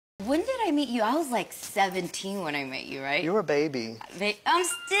When did I meet you? I was like 17 when I met you, right? You were a baby. I'm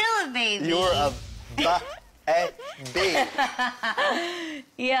still a baby. You were a baby.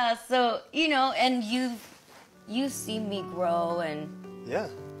 Yeah, so, you know, and you've seen me grow and... Yeah.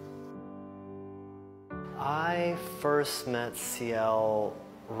 I first met CL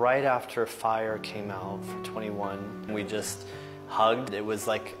right after Fire came out for 21. We just hugged. It was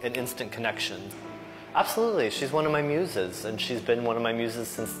like an instant connection. Absolutely, she's one of my muses, and she's been one of my muses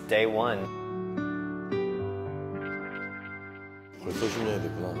since day one. 벌써 10년이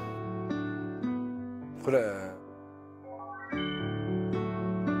됐구나. 그래.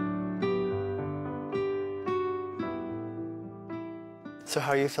 So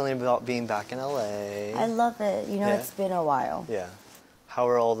how are you feeling about being back in LA? I love it. You know, Yeah. it's been a while. Yeah. How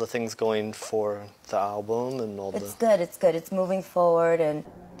are all the things going for the album and all It's good, it's good. It's moving forward, and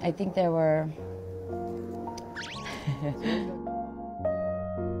I think there were...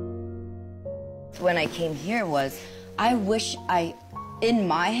 When I came here was, I wish in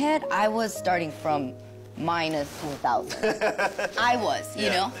my head, I was starting from minus 10,000. I was, you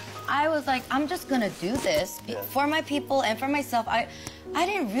know? I was like, I'm just gonna do this for my people and for myself. I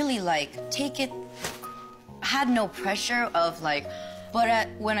didn't really like take it, had no pressure of like, but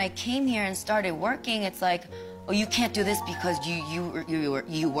when I came here and started working, it's like, oh, you can't do this because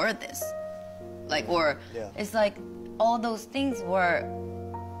you were this. Like, or it's like, all those things were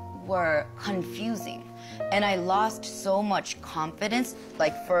confusing. And I lost so much confidence,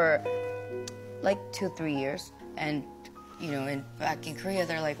 like for like 2-3 years. And, you know, back in Korea,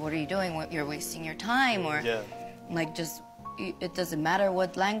 they're like, what are you doing? You're wasting your time, or like just, it doesn't matter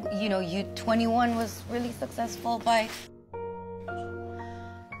what language, you know, 21 was really successful by.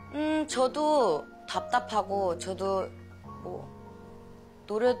 저도 답답하고, 저도 뭐,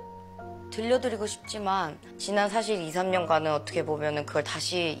 노래 들려드리고 싶지만, 지난 사실 2-3년간은 어떻게 보면은 그걸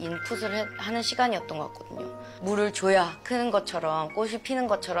다시 인풋을 하는 시간이었던 것 같거든요. 물을 줘야 크는 것처럼, 꽃이 피는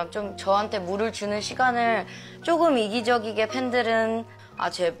것처럼 좀 저한테 물을 주는 시간을 조금 이기적이게 팬들은, 아,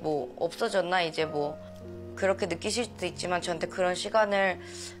 쟤 뭐 없어졌나? 이제 뭐, 그렇게 느끼실 수도 있지만 저한테 그런 시간을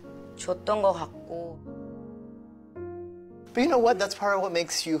줬던 것 같고. But you know what? That's part of what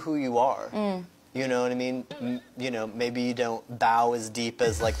makes you who you are. You know what I mean? You know, maybe you don't bow as deep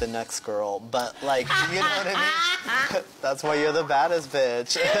as like the next girl, but like, you know what I mean? That's why you're the baddest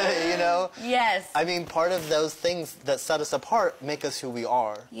bitch, you know? Yes. I mean, part of those things that set us apart make us who we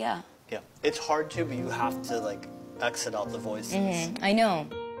are. Yeah. Yeah. It's hard to, but you have to like exit out the voices. I know.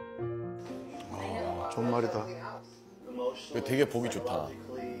 좋은 말이다. 되게 보기 좋다.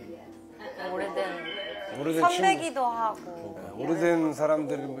 오래된 선배기도 하고. 오래된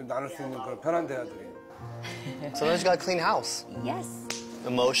사람들이 나눌 수 있는 그런 편한 대화들이. Sometimes you gotta clean house. Yes.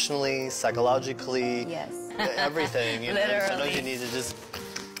 Emotionally, psychologically, Yes. everything. You know? Literally. Sometimes you need to just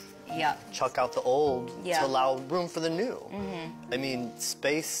Yeah. chuck out the old Yeah. to allow room for the new. I mean,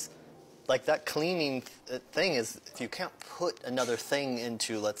 space, like that cleaning thing is, if you can't put another thing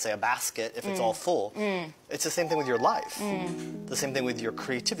into, let's say, a basket, if it's all full, it's the same thing with your life. The same thing with your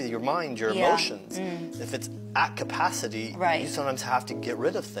creativity, your mind, your emotions. If it's at capacity, you sometimes have to get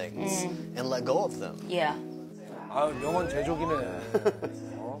rid of things and let go of them. Yeah. 아, 명언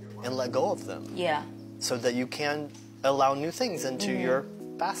제조기네. And let go of them. Yeah. So that you can allow new things into your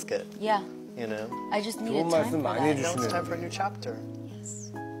basket. Yeah. You know? I just needed 좋은 time 말씀 for 많이 that. Now it's time 해주시네요. for a new chapter.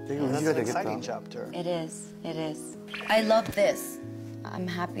 되게 And that's 의미가 an exciting 되겠다. chapter. It is. It is. I love this. I'm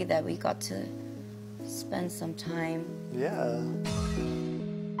happy that we got to spend some time. Yeah.